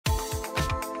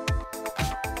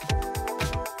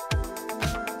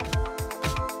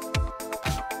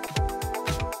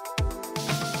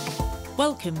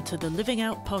Welcome to the Living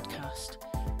Out podcast,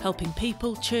 helping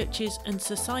people, churches and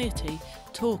society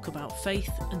talk about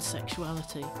faith and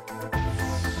sexuality.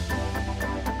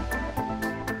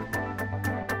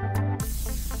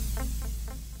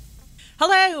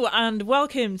 Hello and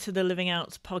welcome to the Living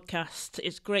Out podcast.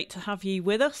 It's great to have you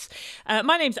with us.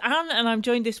 My name's Anne and I'm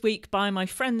joined this week by my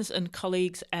friends and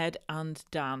colleagues Ed and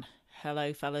Dan.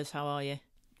 Hello fellas, how are you?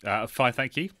 Fine,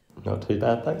 thank you. Not too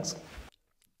bad, thanks.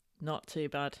 Not too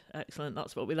bad. Excellent.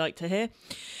 That's what we like to hear.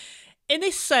 In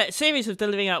this series of the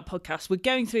Living Out podcast, we're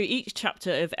going through each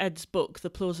chapter of Ed's book,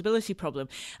 The Plausibility Problem.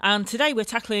 And today we're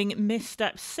tackling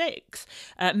Misstep 6.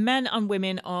 Men and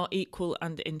women are equal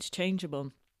and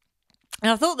interchangeable.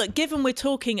 And I thought that given we're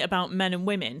talking about men and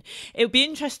women, it would be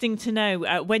interesting to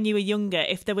know when you were younger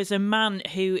if there was a man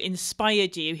who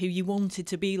inspired you, who you wanted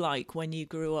to be like when you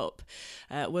grew up.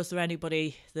 Was there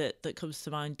anybody that comes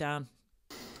to mind, Dan?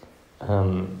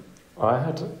 I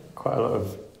had quite a lot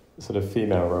of sort of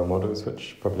female role models,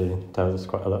 which probably tells us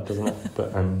quite a lot, doesn't it?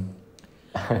 But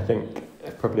I think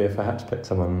probably if I had to pick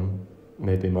someone,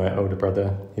 maybe my older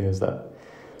brother. He was that a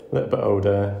little bit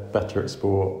older, better at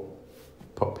sport,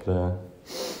 popular,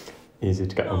 easy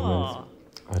to get on with.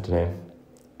 I don't know.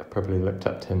 I probably looked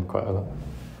up to him quite a lot.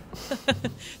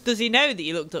 Does he know that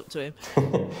you looked up to him?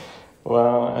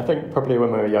 Well, I think probably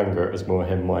when we were younger, it was more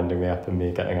him winding me up and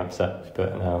me getting upset.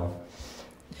 But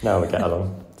now we get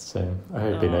along. So I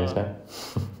hope he knows now.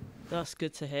 That's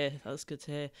good to hear.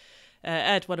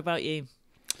 Ed, what about you?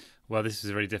 Well, this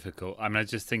is really difficult. I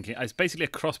was just thinking, it's basically a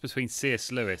cross between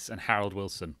C.S. Lewis and Harold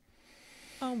Wilson.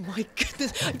 Oh my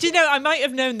goodness! Do you know, I might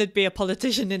have known there'd be a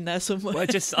politician in there somewhere. Well, I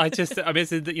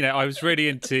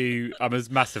was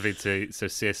massive into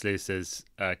C.S. Lewis's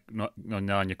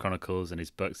Narnia Chronicles and his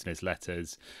books and his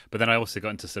letters, but then I also got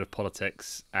into sort of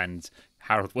politics, and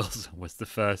Harold Wilson was the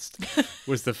first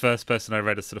person I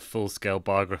read a sort of full scale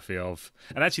biography of.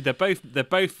 And actually, they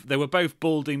were both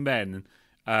balding men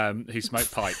who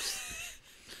smoked pipes.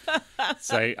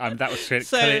 So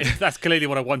that's clearly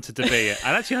what I wanted to be.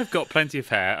 And actually, I've got plenty of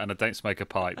hair and I don't smoke a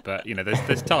pipe. But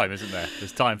there's time, isn't there?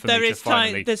 There's time for me to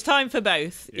finally. There's time for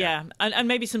both, yeah. And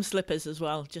maybe some slippers as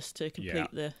well, just to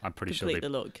complete I'm pretty sure the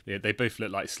look. Yeah, they both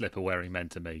look like slipper-wearing men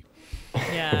to me.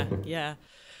 Yeah.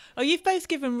 Oh, you've both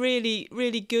given really,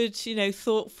 really good,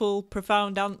 thoughtful,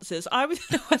 profound answers.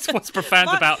 That's what's profound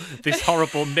about this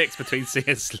horrible mix between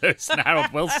C.S. Lewis and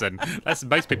Harold Wilson. That's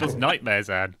most people's nightmares,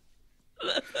 Anne.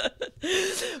 The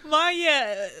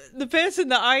person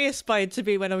that I aspired to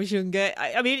be when I was younger,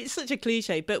 I mean, it's such a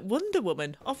cliche, but Wonder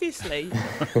Woman, obviously.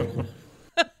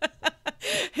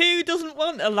 Who doesn't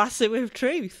want a lasso with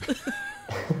truth?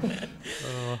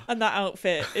 And that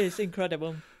outfit is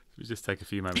incredible. We just take a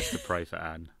few moments to pray for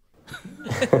Anne.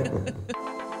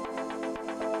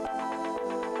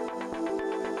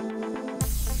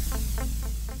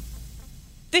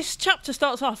 This chapter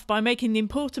starts off by making the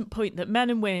important point that men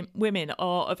and women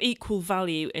are of equal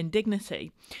value and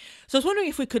dignity. So I was wondering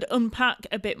if we could unpack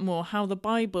a bit more how the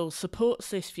Bible supports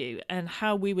this view and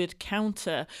how we would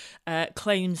counter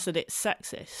claims that it's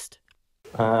sexist.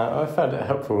 I found it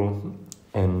helpful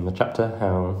in the chapter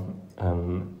how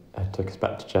it took us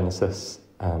back to Genesis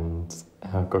and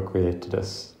how God created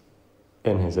us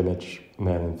in his image,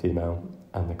 male and female,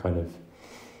 and the kind of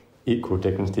equal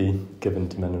dignity given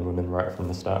to men and women right from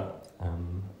the start. I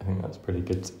think that's a pretty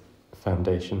good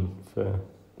foundation for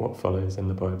what follows in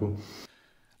the Bible.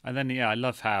 And then, I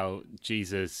love how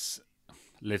Jesus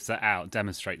lives that out,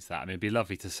 demonstrates that. I mean, it'd be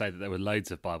lovely to say that there were loads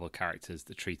of Bible characters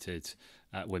that treated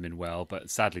women well, but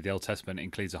sadly the Old Testament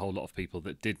includes a whole lot of people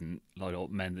that didn't, a lot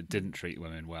of men that didn't treat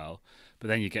women well. But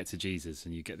then you get to Jesus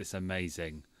and you get this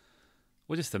amazing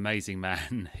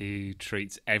man who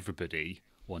treats everybody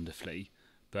wonderfully,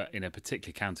 but in a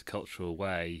particularly countercultural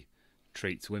way,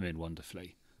 treats women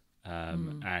wonderfully.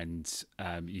 And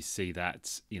you see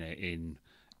that, in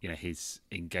his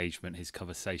engagement, his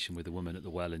conversation with the woman at the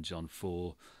well in John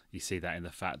 4. You see that in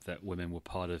the fact that women were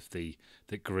part of the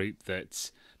group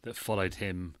that followed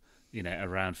him,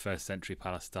 around first century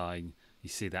Palestine. You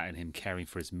see that in him caring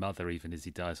for his mother even as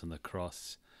he dies on the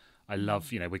cross. I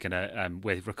love,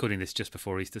 we're recording this just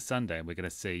before Easter Sunday, and we're gonna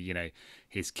see,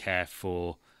 his care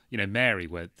for Mary,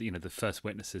 where the first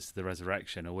witnesses to the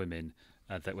resurrection are women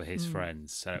that were his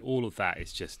friends. So all of that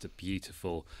is just a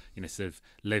beautiful, sort of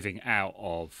living out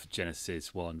of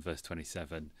Genesis 1 verse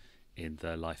 27 in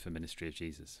the life and ministry of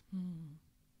Jesus.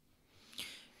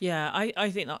 Yeah,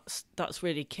 I think that's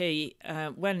really key.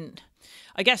 When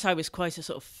I guess I was quite a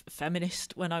sort of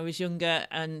feminist when I was younger,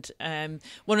 and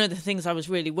one of the things I was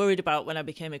really worried about when I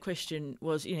became a Christian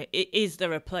was, is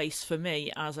there a place for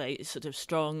me as a sort of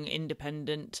strong,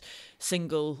 independent,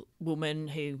 single woman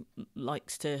who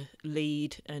likes to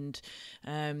lead and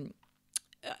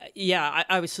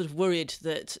I was sort of worried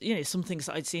that, some things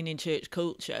that I'd seen in church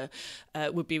culture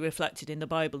would be reflected in the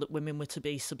Bible, that women were to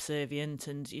be subservient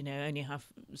and, only have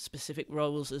specific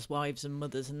roles as wives and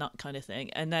mothers and that kind of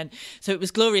thing. And then, so it was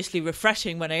gloriously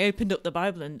refreshing when I opened up the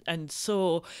Bible and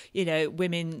saw,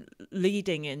 women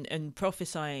leading and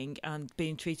prophesying and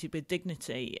being treated with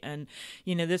dignity. And,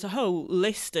 there's a whole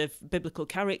list of biblical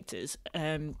characters,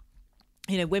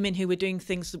 women who were doing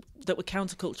things that were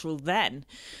countercultural then.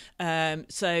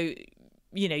 So,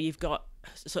 you've got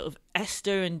sort of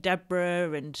Esther and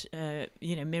Deborah and,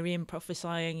 Miriam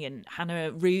prophesying, and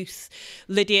Hannah, Ruth.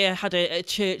 Lydia had a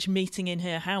church meeting in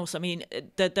her house. I mean,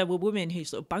 there were women who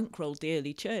sort of bankrolled the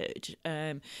early church.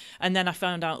 And then I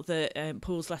found out that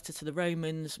Paul's letter to the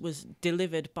Romans was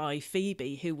delivered by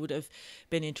Phoebe, who would have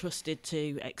been entrusted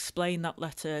to explain that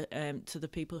letter to the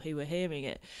people who were hearing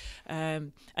it.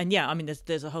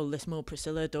 There's a whole list more: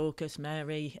 Priscilla, Dorcas,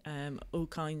 Mary, all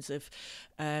kinds of,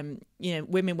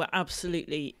 women were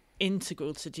absolutely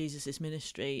integral to Jesus's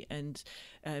ministry and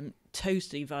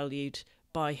totally valued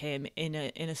by him in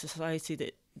a society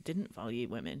that didn't value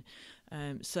women.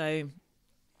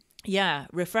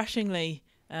 Refreshingly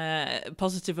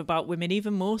positive about women,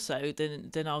 even more so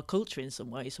than our culture in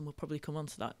some ways, and we'll probably come on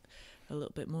to that a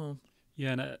little bit more.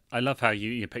 Yeah, and I love how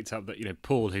you picked up that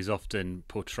Paul, who's often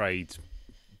portrayed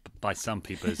by some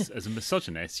people as a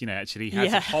misogynist, actually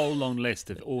has a whole long list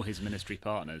of all his ministry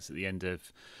partners at the end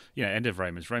of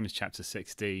Romans chapter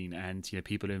 16, and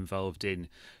people involved in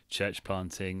church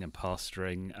planting and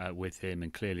pastoring with him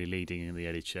and clearly leading in the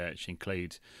early church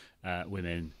include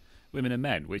women and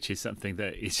men, which is something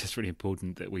that is just really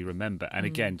important that we remember. And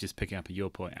again, just picking up on your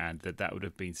point, Anne, that would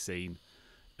have been seen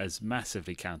as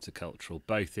massively countercultural,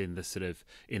 both in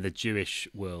the Jewish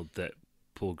world that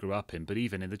Paul grew up in, but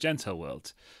even in the Gentile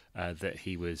world that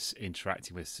he was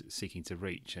interacting with, seeking to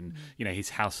reach. And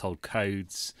his household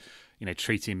codes,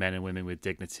 treating men and women with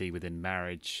dignity within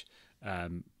marriage,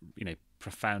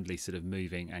 profoundly sort of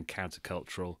moving and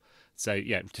countercultural. So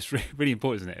just really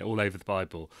important, isn't it? All over the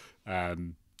Bible, that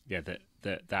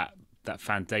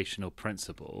foundational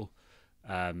principle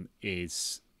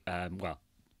is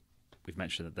we've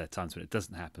mentioned that there are times when it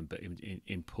doesn't happen, but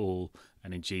in Paul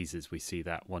and in Jesus, we see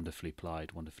that wonderfully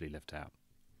applied, wonderfully lived out.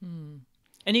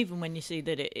 And even when you see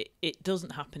that it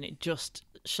doesn't happen, it just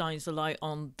shines the light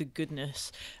on the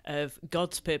goodness of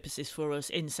God's purposes for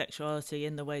us in sexuality,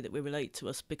 in the way that we relate to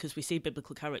us, because we see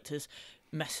biblical characters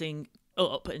messing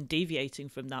up and deviating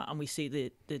from that, and we see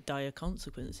the dire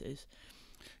consequences.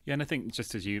 Yeah, and I think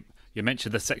just as you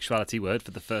mentioned the sexuality word for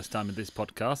the first time in this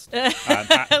podcast.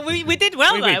 We did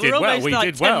well there. We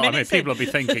did well. I mean, people will be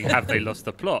thinking, have they lost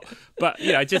the plot? But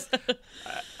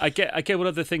I get one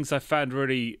of the things I found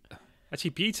really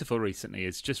actually beautiful recently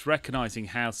is just recognising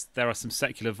how there are some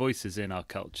secular voices in our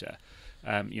culture.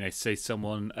 Say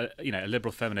someone, a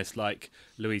liberal feminist like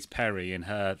Louise Perry in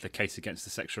her The Case Against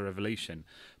the Sexual Revolution,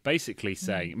 basically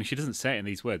saying, I mean, she doesn't say it in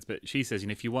these words, but she says,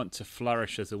 if you want to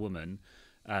flourish as a woman,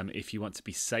 if you want to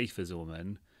be safe as a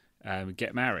woman,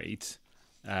 get married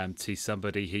to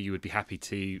somebody who you would be happy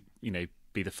to,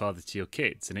 be the father to your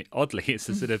kids. And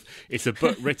it's a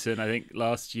book written, I think,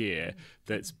 last year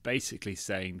that's basically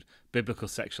saying biblical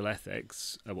sexual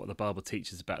ethics, what the Bible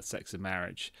teaches about sex and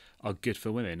marriage, are good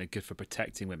for women and good for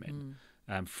protecting women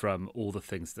from all the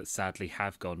things that sadly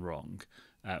have gone wrong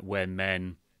when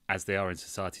men, as they are in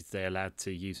society today, are allowed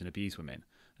to use and abuse women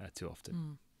too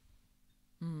often.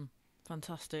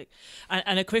 Fantastic.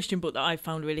 And a Christian book that I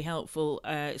found really helpful,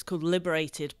 it's called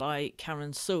Liberated by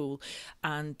Karen Soule.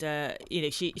 And,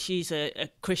 she's a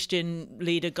Christian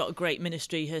leader, got a great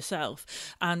ministry herself.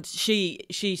 And she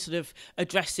sort of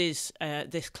addresses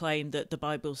this claim that the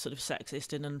Bible's sort of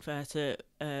sexist and unfair to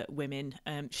women.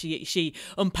 She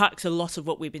unpacks a lot of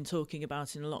what we've been talking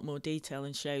about in a lot more detail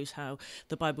and shows how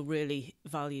the Bible really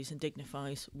values and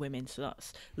dignifies women. So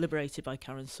that's Liberated by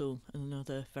Karen Soule,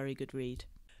 another very good read.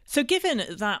 So given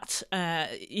that,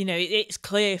 it's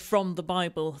clear from the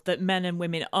Bible that men and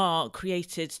women are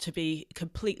created to be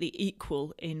completely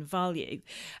equal in value,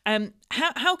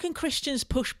 how can Christians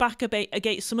push back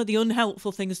against some of the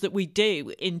unhelpful things that we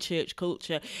do in church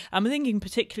culture? I'm thinking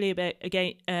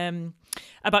particularly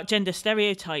about gender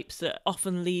stereotypes that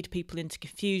often lead people into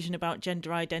confusion about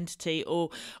gender identity, or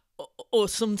or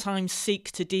sometimes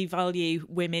seek to devalue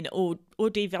women or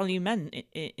devalue men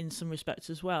in some respects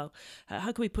as well.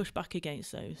 How can we push back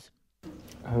against those?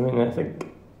 I mean, I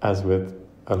think, as with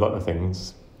a lot of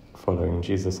things, following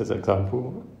Jesus'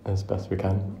 example as best we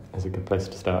can is a good place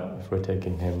to start. If we're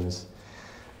taking him as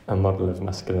a model of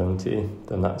masculinity,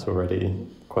 then that's already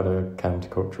quite a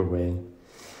countercultural way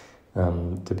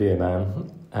to be a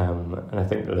man. And I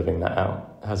think living that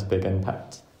out has a big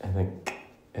impact. I think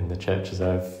in the churches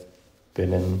I've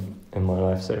been in my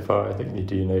life so far, I think you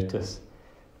do notice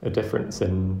a difference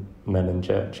in men in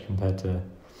church compared to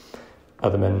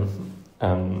other men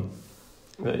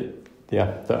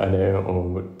that I know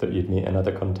or that you'd meet in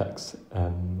other contexts.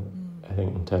 I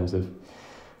think in terms of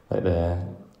like their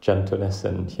gentleness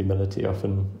and humility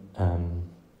often, and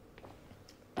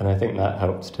I think that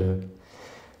helps to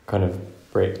kind of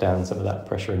break down some of that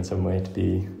pressure in some way to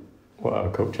be what our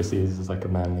culture sees as like a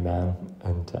manly man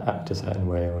and to act a certain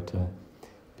way or to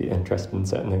be interested in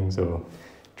certain things or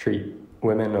treat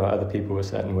women or other people a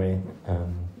certain way.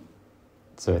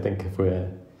 So I think if we're,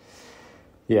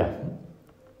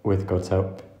 with God's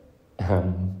help,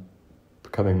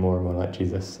 becoming more and more like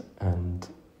Jesus and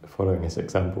following his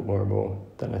example more and more,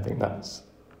 then I think that's,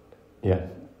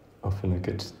 often a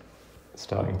good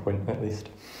starting point at least.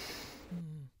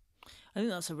 I think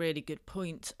that's a really good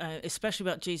point, especially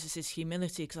about Jesus's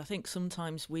humility, because I think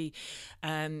sometimes we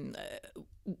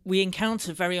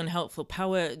encounter very unhelpful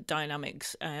power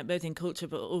dynamics, both in culture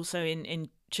but also in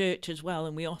church as well,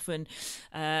 and we often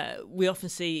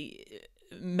see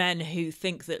men who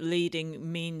think that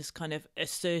leading means kind of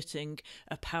asserting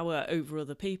a power over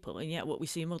other people, and yet what we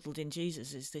see modelled in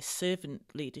Jesus is this servant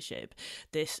leadership,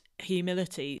 this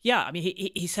humility. Yeah, I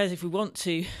mean, he says if we want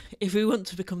to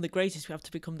become the greatest, we have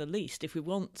to become the least. If we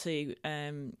want to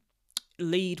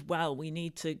lead well, we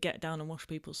need to get down and wash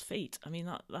people's feet. I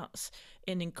mean, that's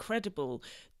an incredible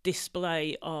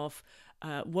display of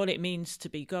what it means to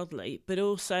be godly, but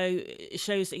also it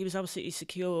shows that he was absolutely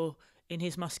secure in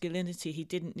his masculinity. He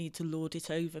didn't need to lord it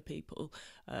over people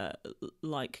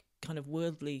like kind of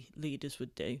worldly leaders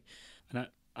would do. And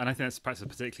I think that's perhaps a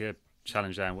particular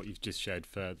challenge, Anne, what you've just shared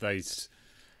for those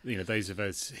of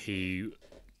us who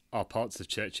are parts of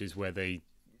churches where we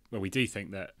do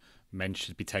think that men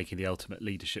should be taking the ultimate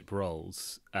leadership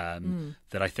roles.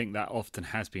 That I think that often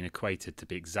has been equated to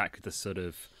be exactly the sort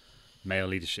of male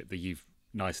leadership that you've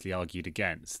nicely argued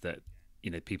against. That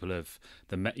people have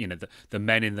the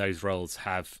men in those roles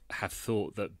have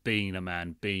thought that being a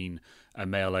man, being a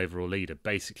male overall leader,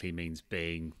 basically means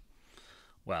being,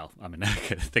 well, I mean, I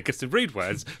can think of some rude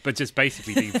words, but just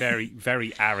basically being very,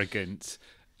 very arrogant,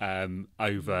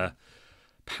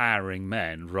 overpowering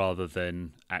men, rather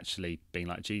than actually being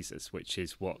like Jesus, which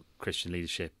is what Christian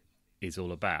leadership is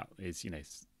all about. Is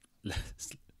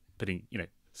putting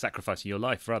sacrificing your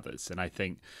life for others, and I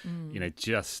think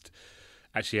just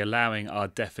actually allowing our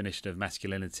definition of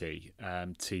masculinity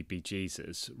to be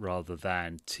Jesus rather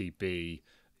than to be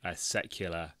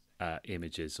secular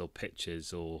images or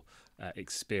pictures or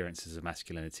experiences of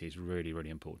masculinity is really, really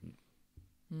important.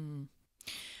 And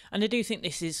I do think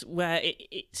this is where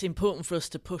it's important for us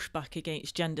to push back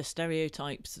against gender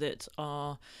stereotypes that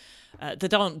aren't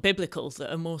biblical,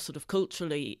 that are more sort of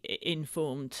culturally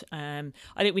informed. I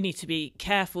think we need to be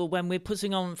careful when we're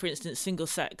putting on, for instance,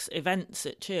 single-sex events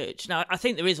at church. Now, I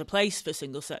think there is a place for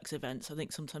single-sex events. I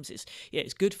think sometimes it's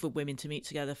good for women to meet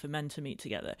together, for men to meet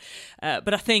together.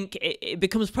 But I think it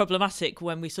becomes problematic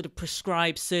when we sort of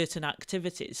prescribe certain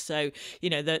activities. So,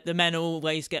 the men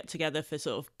always get together for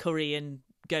sort of curry and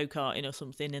go-karting or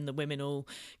something, and the women all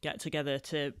get together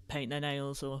to paint their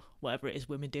nails or whatever it is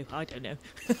women do. I don't know.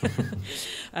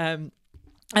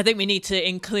 I think we need to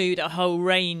include a whole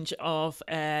range of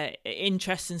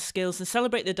interests and skills and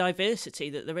celebrate the diversity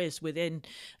that there is within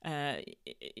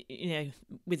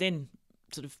within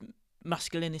sort of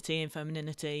masculinity and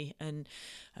femininity. And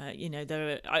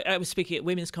I was speaking at a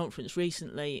women's conference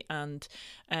recently, and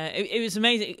it was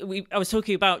amazing. I was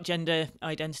talking about gender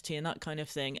identity and that kind of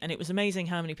thing, and it was amazing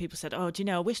how many people said, I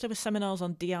wish there were seminars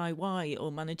on DIY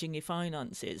or managing your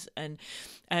finances. And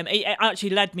it actually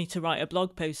led me to write a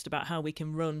blog post about how we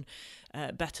can run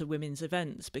better women's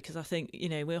events, because I think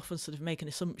we often sort of make an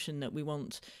assumption that we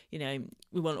want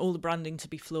all the branding to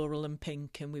be floral and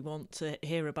pink, and we want to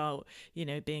hear about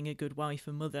being a good wife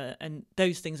and mother, and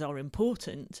those things are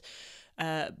important,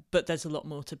 but there's a lot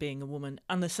more to being a woman,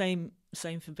 and the same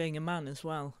for being a man as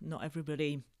well. Not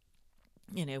everybody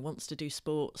wants to do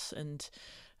sports and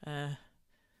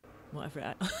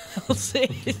whatever else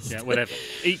it is. Yeah, whatever.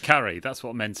 Eat curry. That's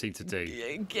what men seem to do.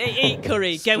 Eat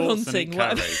curry, go Sports hunting. And eat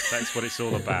curry. That's what it's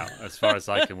all about, as far as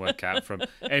I can work out. From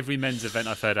every men's event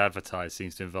I've heard advertised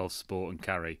seems to involve sport and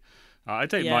curry. I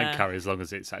don't mind curry as long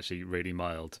as it's actually really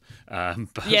mild. But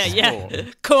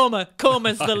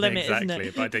Korma's the limit, exactly, isn't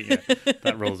it? But I think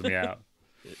that rules me out.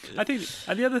 I think,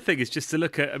 and the other thing is just to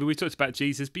look at. I mean, we talked about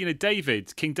Jesus, but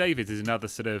King David is another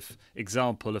sort of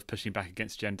example of pushing back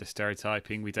against gender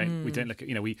stereotyping. We don't look at.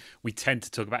 We tend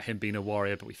to talk about him being a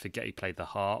warrior, but we forget he played the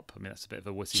harp. I mean, that's a bit of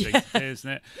a wussy thing to do,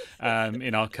 isn't it?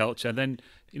 In our culture, and then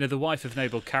the wife of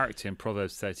Nabal character in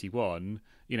Proverbs 31.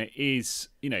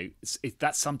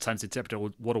 That's sometimes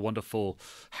interpreted what a wonderful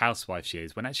housewife she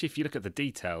is. When actually, if you look at the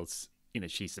details,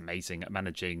 she's amazing at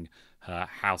managing her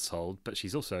household, but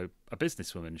she's also a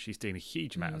businesswoman. She's doing a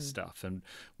huge amount of stuff, and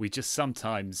we just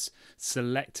sometimes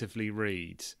selectively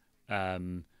read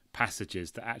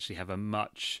passages that actually have a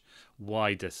much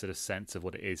wider sort of sense of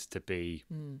what it is to be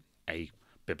a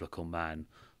biblical man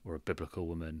or a biblical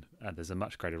woman. And there's a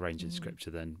much greater range in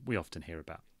Scripture than we often hear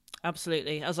about.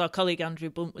 Absolutely. As our colleague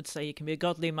Andrew Bunt would say, you can be a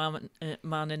godly man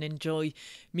and enjoy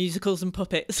musicals and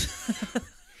puppets.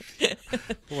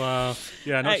 Wow.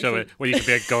 Yeah, not sure. Well, you can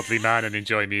be a godly man and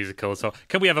enjoy musicals. So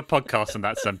can we have a podcast on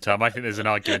that sometime? I think there's an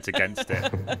argument against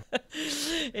it.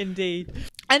 Indeed.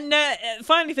 And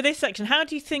finally, for this section, how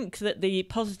do you think that the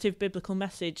positive biblical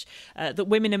message that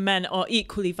women and men are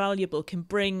equally valuable can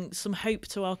bring some hope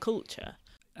to our culture?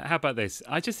 How about this?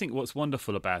 I just think what's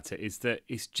wonderful about it is that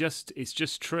it's just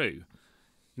true.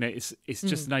 It's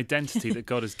just an identity that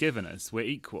God has given us. We're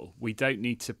equal. We don't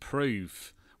need to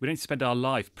prove. We don't spend our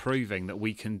life proving that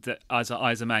we can, that I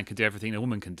as a man can do everything a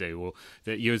woman can do, or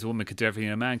that you as a woman can do everything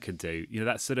a man can do.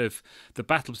 That's sort of the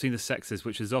battle between the sexes,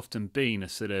 which has often been a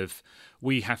sort of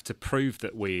we have to prove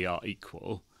that we are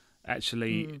equal.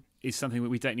 Actually, is something that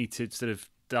we don't need to sort of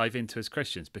dive into as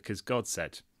Christians, because God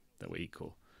said that we're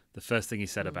equal. The first thing he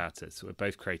said about us, we're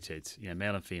both created,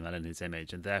 male and female in his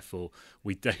image, and therefore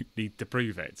we don't need to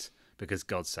prove it because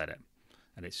God said it,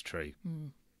 and it's true.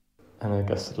 And I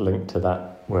guess linked to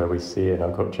that, where we see in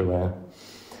our culture where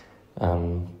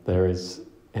there is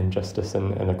injustice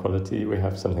and inequality, we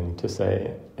have something to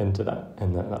say into that,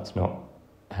 and that's not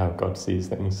how God sees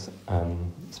things.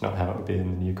 It's not how it would be in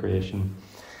the new creation.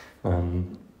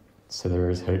 So there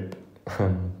is hope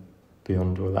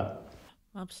beyond all that.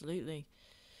 Absolutely.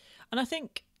 And I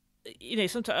think,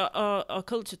 sometimes our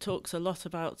culture talks a lot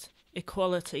about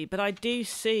equality, but I do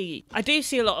see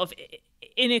a lot of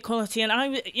inequality, and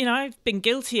I've been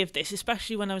guilty of this,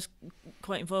 especially when I was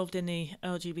quite involved in the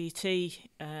LGBT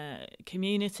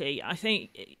community. I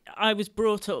think I was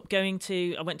brought up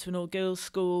I went to an all-girls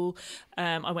school,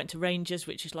 I went to Rangers,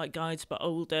 which is like Guides but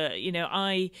older.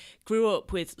 I grew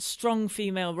up with strong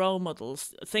female role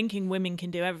models, thinking women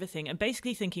can do everything, and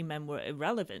basically thinking men were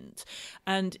irrelevant.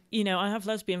 And, I have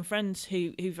lesbian friends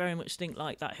who very much think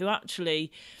like that, who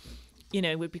actually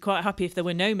would be quite happy if there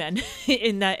were no men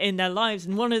in their lives.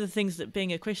 And one of the things that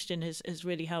being a Christian has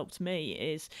really helped me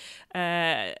is,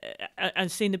 and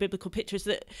seeing the biblical pictures,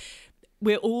 that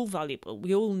we're all valuable.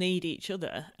 We all need each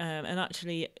other. And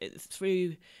actually,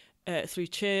 through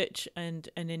church and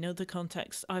in other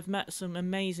contexts, I've met some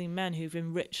amazing men who've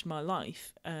enriched my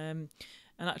life. And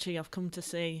actually, I've come to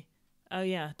see, oh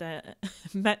yeah,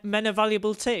 men are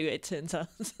valuable too, it turns out.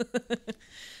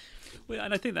 Well,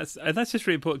 and I think that's just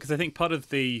really important, because I think part of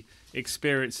the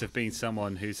experience of being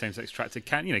someone who's same-sex attracted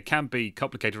can be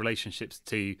complicated relationships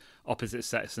to opposite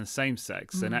sex and same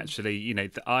sex. And actually,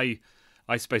 I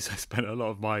suppose I spent a lot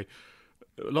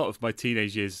of my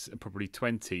teenage years and probably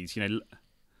 20s,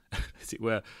 as it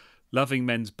were, loving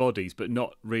men's bodies but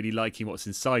not really liking what's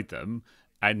inside them,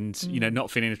 and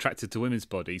not feeling attracted to women's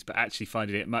bodies, but actually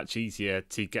finding it much easier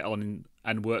to get on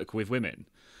and work with women,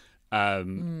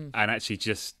 and actually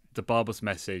just the Bible's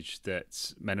message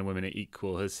that men and women are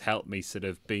equal has helped me sort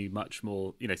of be much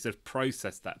more, sort of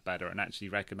process that better, and actually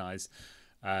recognise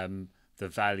the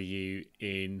value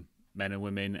in men and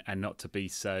women, and not to be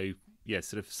so,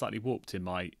 sort of slightly warped in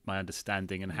my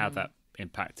understanding and how that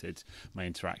impacted my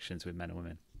interactions with men and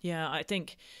women. Yeah, I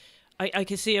think I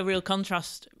can see a real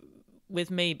contrast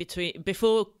with me between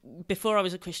before I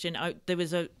was a Christian. There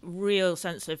was a real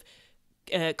sense of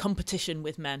competition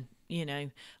with men.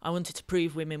 I wanted to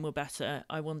prove women were better.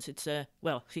 I wanted to,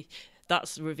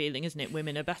 that's revealing, isn't it?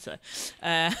 Women are better.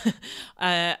 And,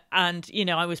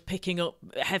 I was picking up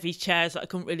heavy chairs that I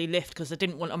couldn't really lift because I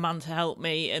didn't want a man to help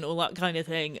me and all that kind of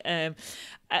thing.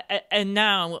 And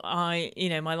now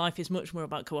my life is much more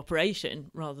about cooperation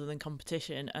rather than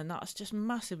competition, and that's just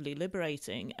massively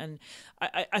liberating. And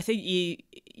I think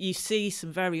you see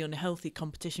some very unhealthy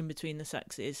competition between the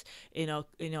sexes in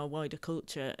our wider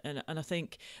culture, and I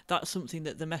think that's something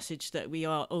that the message that we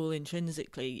are all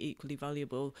intrinsically equally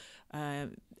valuable,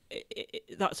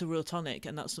 that's a real tonic,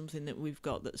 and that's something that we've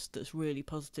got that's really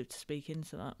positive to speak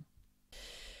into that.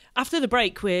 After the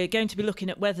break, we're going to be looking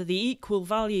at whether the equal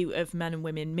value of men and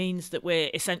women means that we're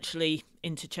essentially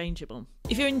interchangeable.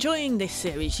 If you're enjoying this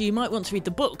series, you might want to read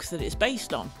the book that it's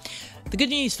based on. The good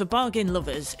news for bargain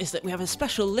lovers is that we have a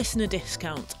special listener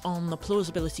discount on The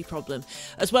Plausibility Problem,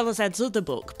 as well as Ed's other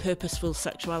book, Purposeful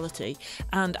Sexuality,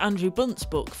 and Andrew Bunt's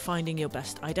book, Finding Your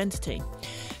Best Identity.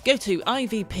 Go to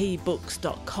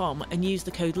ivpbooks.com and use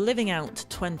the code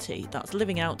LIVINGOUT20, that's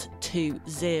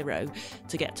LIVINGOUT20,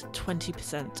 to get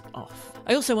 20% off.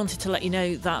 I also wanted to let you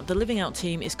know that the Living Out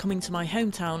team is coming to my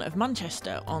hometown of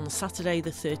Manchester on Saturday the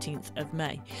 13th of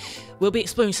May. We'll be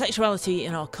exploring sexuality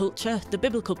in our culture, the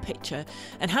biblical picture,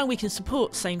 and how we can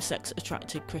support same-sex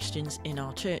attracted Christians in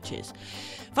our churches.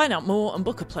 Find out more and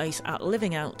book a place at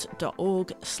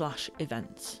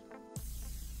livingout.org/events.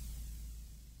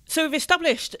 So we've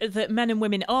established that men and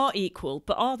women are equal,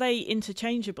 but are they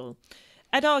interchangeable?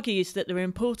 Ed argues that there are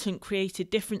important created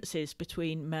differences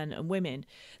between men and women,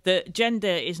 that gender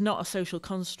is not a social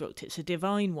construct, it's a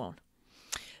divine one.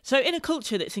 So in a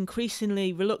culture that's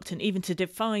increasingly reluctant even to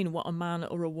define what a man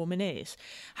or a woman is,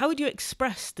 how would you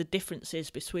express the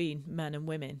differences between men and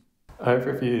women? I've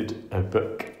reviewed a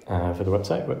book for the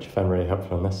website, which I found really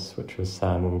helpful on this, which was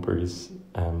Sam Albury's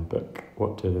book,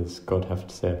 What Does God Have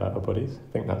to Say About Our Bodies?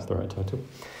 I think that's the right title.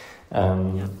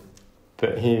 Yeah.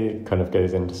 But he kind of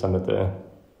goes into some of the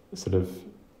sort of,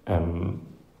 I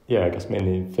guess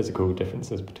mainly physical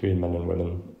differences between men and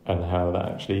women, and how that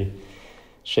actually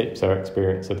shapes our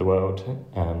experience of the world.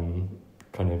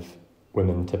 Kind of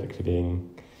women typically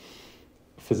being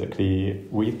physically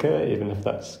weaker, even if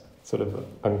that's sort of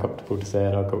uncomfortable to say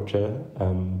in our culture,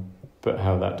 but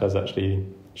how that does actually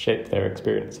shape their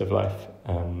experience of life,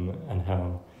 and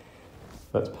how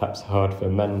that's perhaps hard for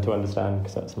men to understand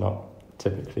because that's not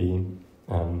typically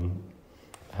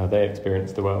how they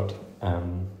experience the world.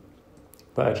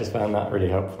 But I just found that really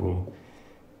helpful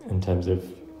in terms of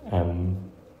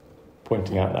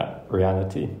pointing out that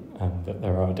reality, that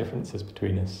there are differences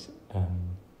between us,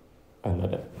 and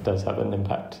that it does have an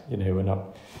impact. We're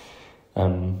not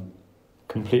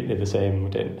completely the same, we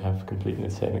don't have completely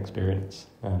the same experience,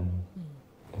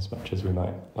 as much as we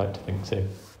might like to think so.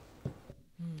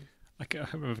 I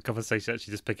remember a conversation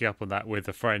actually just picking up on that with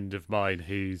a friend of mine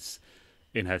who's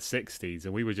in her 60s,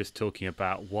 and we were just talking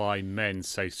about why men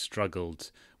so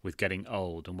struggled with getting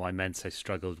old, and why men so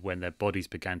struggled when their bodies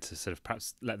began to sort of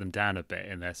perhaps let them down a bit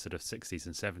in their sort of 60s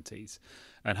and 70s.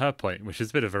 And her point, which was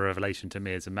a bit of a revelation to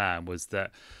me as a man, was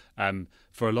that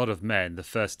for a lot of men, the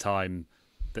first time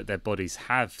that their bodies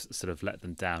have sort of let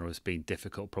them down or has been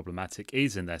difficult, problematic,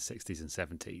 is in their 60s and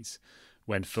 70s,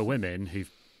 when for women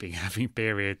who've been having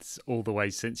periods all the way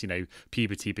since,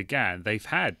 puberty began, they've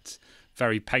had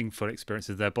very painful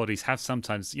experiences. Their bodies have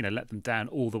sometimes, let them down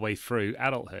all the way through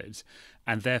adulthood,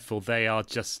 and therefore they are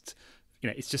just,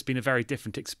 it's just been a very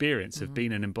different experience of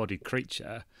being an embodied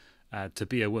creature, to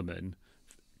be a woman,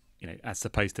 as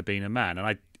opposed to being a man. And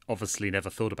I obviously never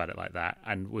thought about it like that,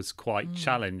 and was quite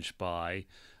challenged by,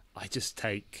 I just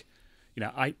take,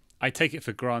 I take it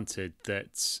for granted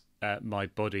that my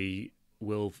body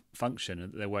will function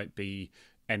and that there won't be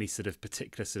any sort of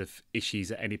particular sort of issues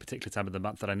at any particular time of the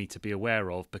month that I need to be aware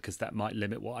of, because that might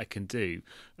limit what I can do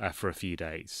for a few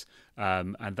days.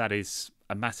 And that is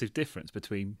a massive difference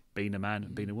between being a man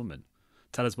and being a woman.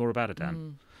 Tell us more about it,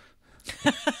 Dan.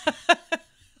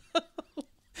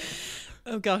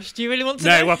 Oh gosh, do you really want to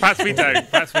know? know? Well, perhaps we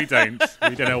don't. Perhaps we don't.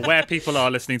 We don't know where people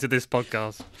are listening to this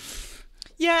podcast.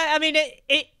 Yeah, I mean,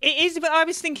 it is, but I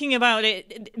was thinking about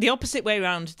it the opposite way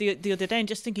around the other day, and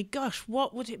just thinking, gosh,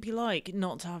 what would it be like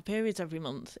not to have periods every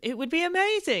month? It would be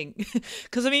amazing.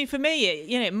 Because, I mean, for me,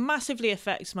 it massively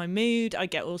affects my mood. I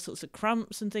get all sorts of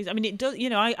cramps and things. I mean, it does,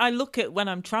 I look at when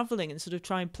I'm travelling and sort of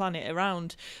try and plan it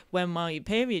around when my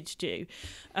period's due.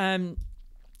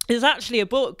 There's actually a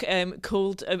book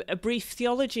called A Brief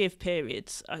Theology of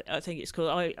Periods, I think it's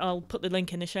called. I'll put the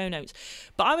link in the show notes.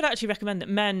 But I would actually recommend that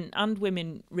men and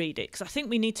women read it, because I think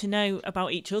we need to know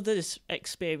about each other's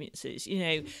experiences.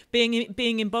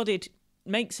 Being embodied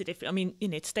makes a difference. I mean,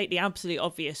 to state the absolute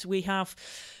obvious, we have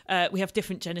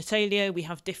different genitalia, we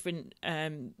have different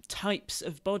types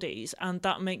of bodies, and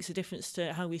that makes a difference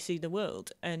to how we see the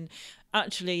world. And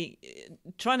actually,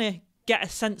 trying to get a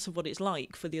sense of what it's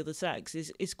like for the other sex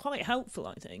is quite helpful,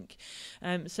 I think.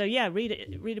 So yeah,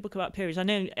 read a book about periods. I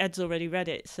know Ed's already read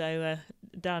it, so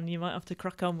Dan, you might have to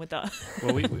crack on with that.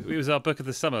 Well, it was our book of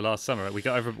the summer last summer. We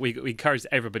encouraged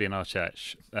everybody in our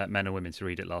church, men and women, to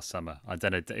read it last summer. I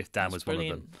don't know if Dan was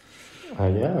brilliant. One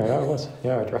of them. Yeah, I was.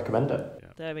 Yeah, I'd recommend it. Yeah.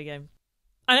 There we go.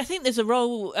 And I think there's a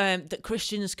role that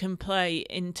Christians can play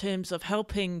in terms of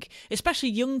helping, especially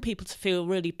young people, to feel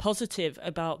really positive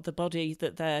about the body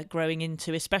that they're growing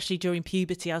into, especially during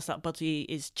puberty as that body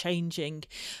is changing.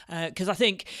 Because I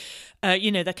think,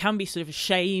 there can be sort of a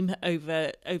shame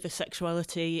over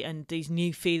sexuality and these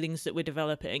new feelings that we're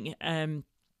developing. And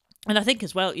I think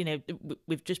as well,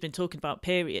 we've just been talking about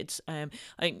periods. I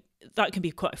think that can be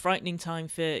quite a frightening time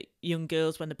for young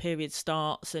girls when the period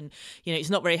starts, and it's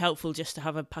not very helpful just to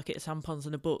have a packet of tampons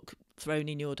and a book thrown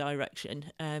in your direction.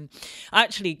 I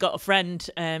actually got a friend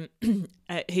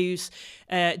whose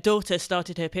daughter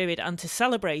started her period, and to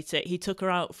celebrate it, he took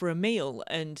her out for a meal,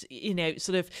 and it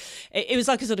was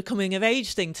like a sort of coming of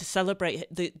age thing to celebrate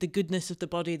the goodness of the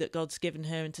body that God's given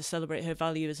her and to celebrate her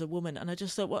value as a woman. And I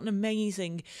just thought, what an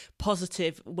amazing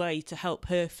positive way to help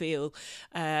her feel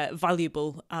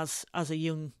valuable as a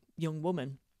young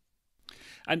woman.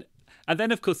 And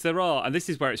then, of course, there are, and this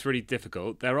is where it's really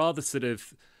difficult, there are the sort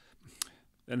of,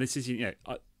 and this is,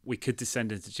 we could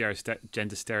descend into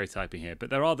gender stereotyping here, but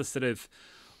there are the sort of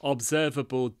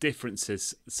observable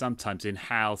differences sometimes in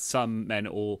how some men,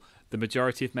 or the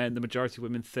majority of men, the majority of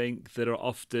women think, that are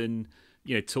often,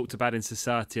 talked about in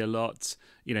society a lot.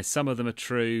 Some of them are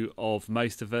true of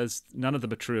most of us. None of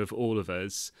them are true of all of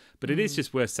us. But it is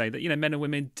just worth saying that, men and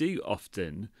women do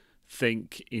often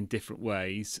think in different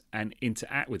ways and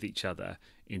interact with each other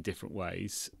in different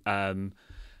ways.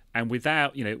 And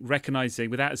without, recognising,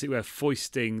 without, as it were,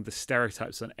 foisting the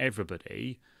stereotypes on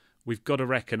everybody, we've got to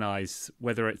recognise,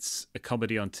 whether it's a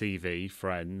comedy on TV,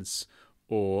 Friends,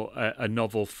 or a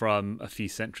novel from a few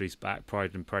centuries back,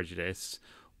 Pride and Prejudice,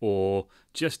 or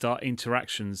just our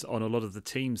interactions on a lot of the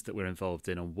teams that we're involved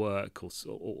in on work or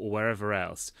wherever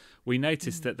else, we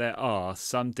notice that there are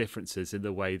some differences in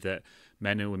the way that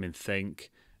men and women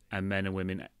think and men and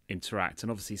women interact.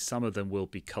 And obviously some of them will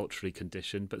be culturally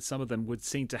conditioned, but some of them would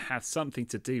seem to have something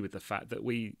to do with the fact that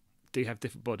we do have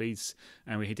different bodies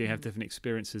and we do have different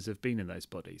experiences of being in those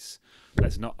bodies.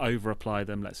 Let's not over-apply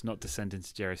them. Let's not descend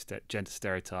into gender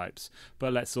stereotypes,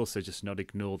 but let's also just not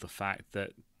ignore the fact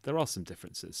that there are some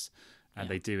differences and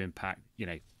they do impact,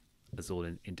 us all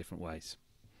in different ways.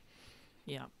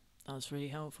 Yeah, that's really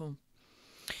helpful.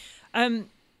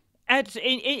 Ed,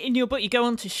 in your book, you go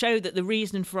on to show that the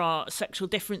reason for our sexual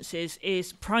differences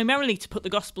is primarily to put the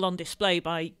gospel on display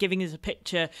by giving us a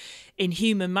picture in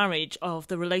human marriage of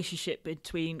the relationship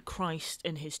between Christ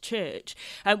and his church.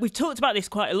 We've talked about this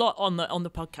quite a lot on the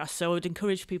podcast, so I would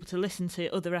encourage people to listen to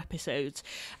other episodes.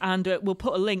 And we'll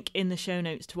put a link in the show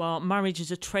notes to our Marriage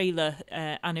as a Trailer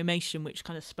animation, which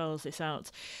kind of spells this out,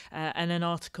 and an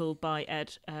article by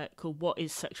Ed called What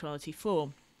is Sexuality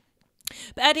For?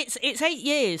 But Ed, it's 8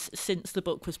 years since the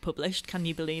book was published, can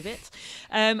you believe it?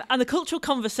 And the cultural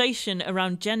conversation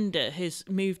around gender has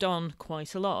moved on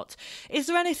quite a lot. Is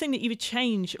there anything that you would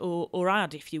change or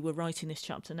add if you were writing this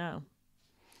chapter now?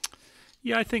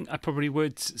 Yeah, I think I probably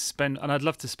would spend, and I'd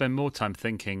love to spend more time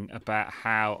thinking about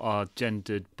how our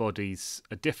gendered bodies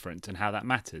are different and how that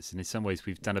matters. And in some ways,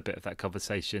 we've done a bit of that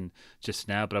conversation just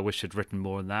now, but I wish I'd written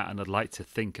more on that. And I'd like to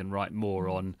think and write more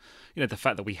on, the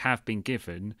fact that we have been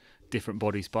given different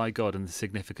bodies by God and the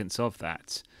significance of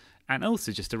that. And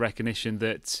also just a recognition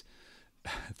that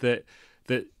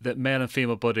male and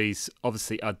female bodies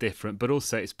obviously are different, but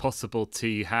also it's possible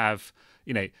to have,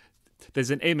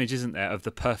 there's an image, isn't there, of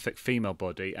the perfect female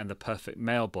body and the perfect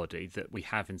male body that we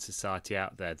have in society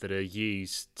out there that are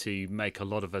used to make a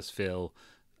lot of us feel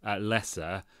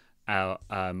lesser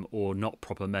or not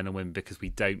proper men and women because we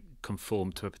don't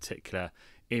conform to a particular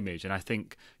image. And I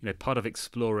think, part of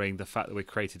exploring the fact that we're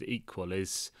created equal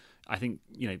is, I think,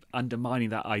 undermining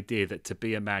that idea that to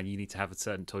be a man, you need to have a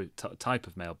certain type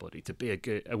of male body. To be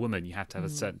a woman, you have to have a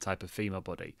certain type of female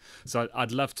body. So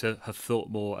I'd love to have thought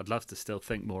more. I'd love to still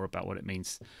think more about what it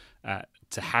means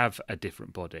to have a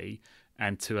different body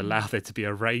and to allow there to be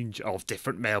a range of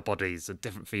different male bodies and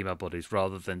different female bodies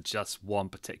rather than just one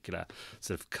particular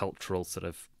sort of cultural sort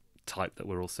of type that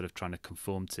we're all sort of trying to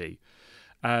conform to.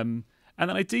 And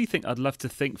then I do think I'd love to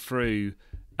think through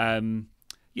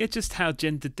just how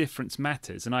gender difference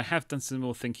matters. And I have done some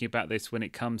more thinking about this when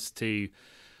it comes to,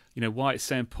 why it's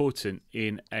so important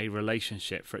in a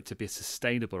relationship for it to be a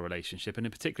sustainable relationship, and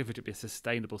in particular for it to be a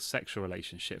sustainable sexual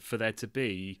relationship, for there to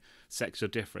be sexual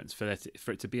difference, for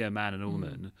it to be a man and a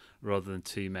woman rather than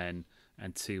two men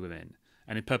and two women.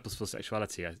 And in Purposeful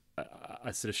Sexuality,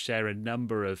 I sort of share a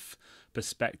number of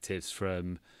perspectives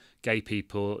from gay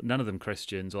people, none of them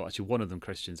Christians, or actually one of them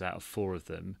Christians out of 4 of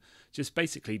them, just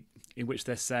basically in which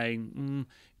they're saying,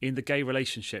 in the gay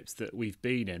relationships that we've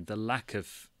been in, the lack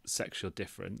of sexual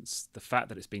difference, the fact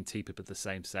that it's been two people of the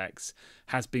same sex,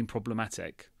 has been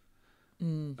problematic.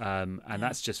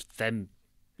 That's just them,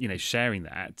 sharing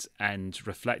that and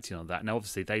reflecting on that. Now,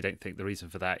 obviously, they don't think the reason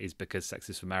for that is because sex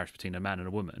is for marriage between a man and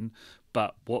a woman,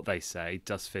 but what they say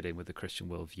does fit in with the Christian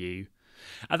worldview.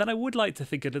 And then I would like to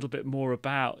think a little bit more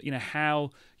about,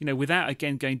 how, without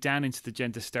again going down into the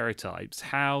gender stereotypes,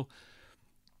 how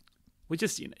we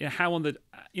just, how on the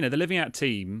Living Out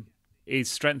team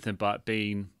is strengthened by it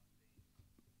being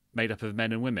made up of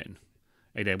men and women.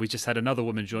 We just had another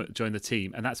woman join the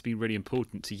team, and that's been really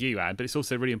important to you, Anne, but it's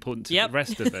also really important to the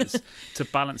rest of us to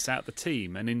balance out the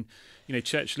team. And in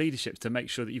church leadership, to make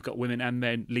sure that you've got women and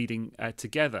men leading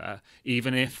together,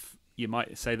 even if you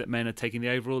might say that men are taking the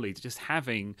overall lead. Just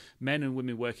having men and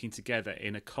women working together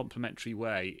in a complementary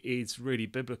way is really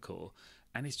biblical,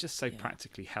 and it's just so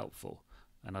practically helpful.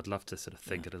 And I'd love to sort of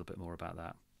think a little bit more about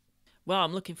that. Well,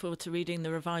 I'm looking forward to reading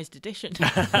the revised edition.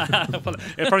 Well,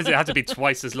 it probably had to be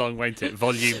twice as long, won't it?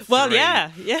 Volume 3. Well,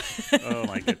 yeah. Oh,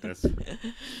 my goodness.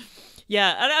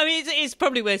 Yeah, and I mean, it's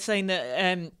probably worth saying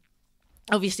that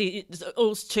obviously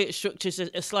all church structures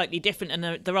are slightly different,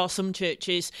 and there are some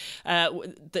churches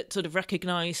that sort of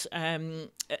recognise an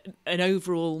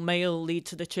overall male lead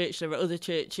to the church. There are other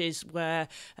churches where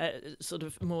sort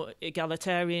of more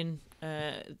egalitarian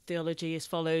theology is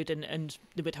followed, and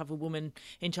they would have a woman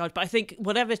in charge. But I think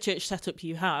whatever church setup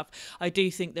you have, I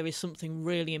do think there is something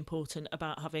really important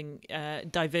about having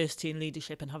diversity in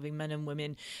leadership and having men and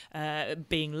women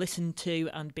being listened to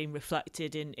and being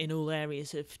reflected in all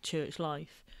areas of church life.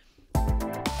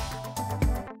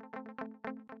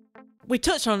 We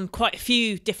touched on quite a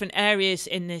few different areas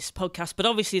in this podcast, but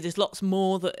obviously there's lots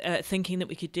more that thinking that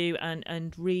we could do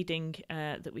and reading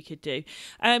that we could do.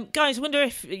 Guys, I wonder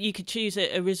if you could choose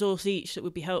a resource each that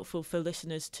would be helpful for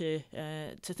listeners to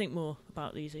think more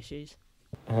about these issues.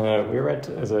 We read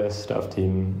as a staff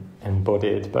team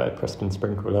Embodied by Preston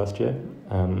Sprinkle last year.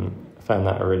 I found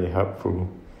that a really helpful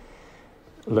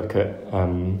look at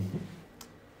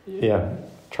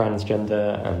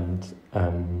transgender and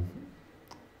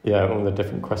all the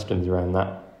different questions around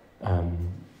that,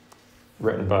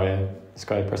 written by this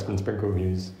guy, Preston Sprinkle,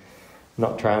 who's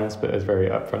not trans, but is very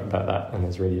upfront about that and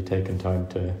has really taken time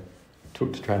to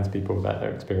talk to trans people about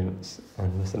their experience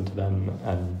and listen to them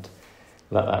and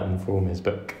let that inform his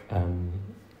book.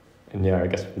 I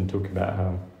guess we've been talking about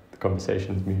how the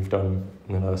conversation's moved on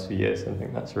in the last few years. I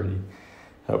think that's a really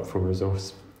helpful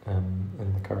resource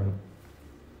in the current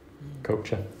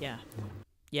culture.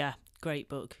 Yeah, great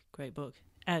book.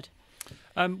 Ed?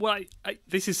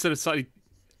 This is sort of slightly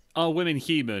Are Women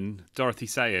Human, Dorothy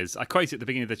Sayers. I quote at the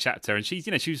beginning of the chapter, and she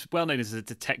was well known as a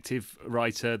detective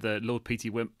writer, the Lord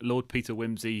Peter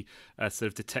Wimsey sort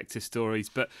of detective stories.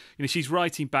 But she's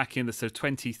writing back in the sort of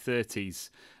 2030s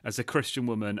as a Christian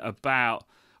woman about,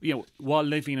 while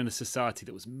living in a society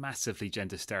that was massively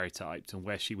gender stereotyped and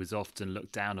where she was often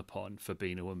looked down upon for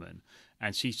being a woman.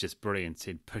 And she's just brilliant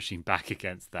in pushing back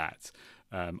against that.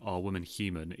 Are Women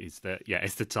Human is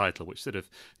the title, which sort of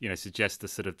suggests the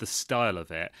sort of the style of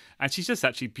it, and she's just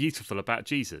actually beautiful about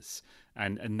Jesus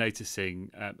and noticing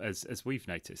as we've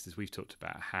noticed, as we've talked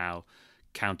about, how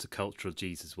countercultural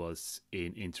Jesus was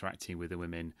in interacting with the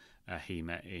women he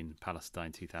met in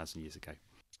Palestine 2,000 years ago.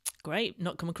 Great,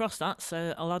 not come across that,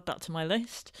 so I'll add that to my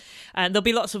list. And there'll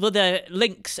be lots of other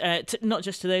links, not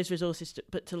just to those resources,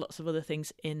 but to lots of other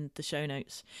things in the show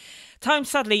notes. Time's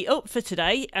sadly up for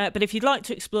today, but if you'd like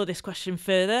to explore this question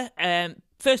further,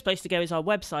 first place to go is our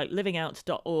website,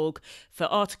 livingout.org, for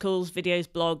articles, videos,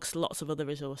 blogs, lots of other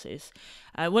resources.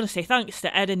 I want to say thanks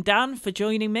to Ed and Dan for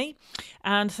joining me,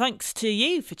 and thanks to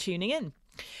you for tuning in.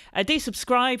 Do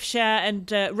subscribe, share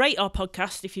and rate our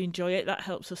podcast if you enjoy it. That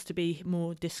helps us to be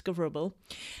more discoverable.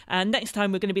 And next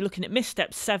time we're going to be looking at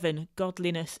Misstep 7,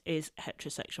 Godliness is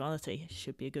Heterosexuality.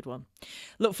 Should be a good one.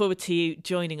 Look forward to you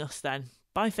joining us then.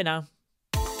 Bye for now.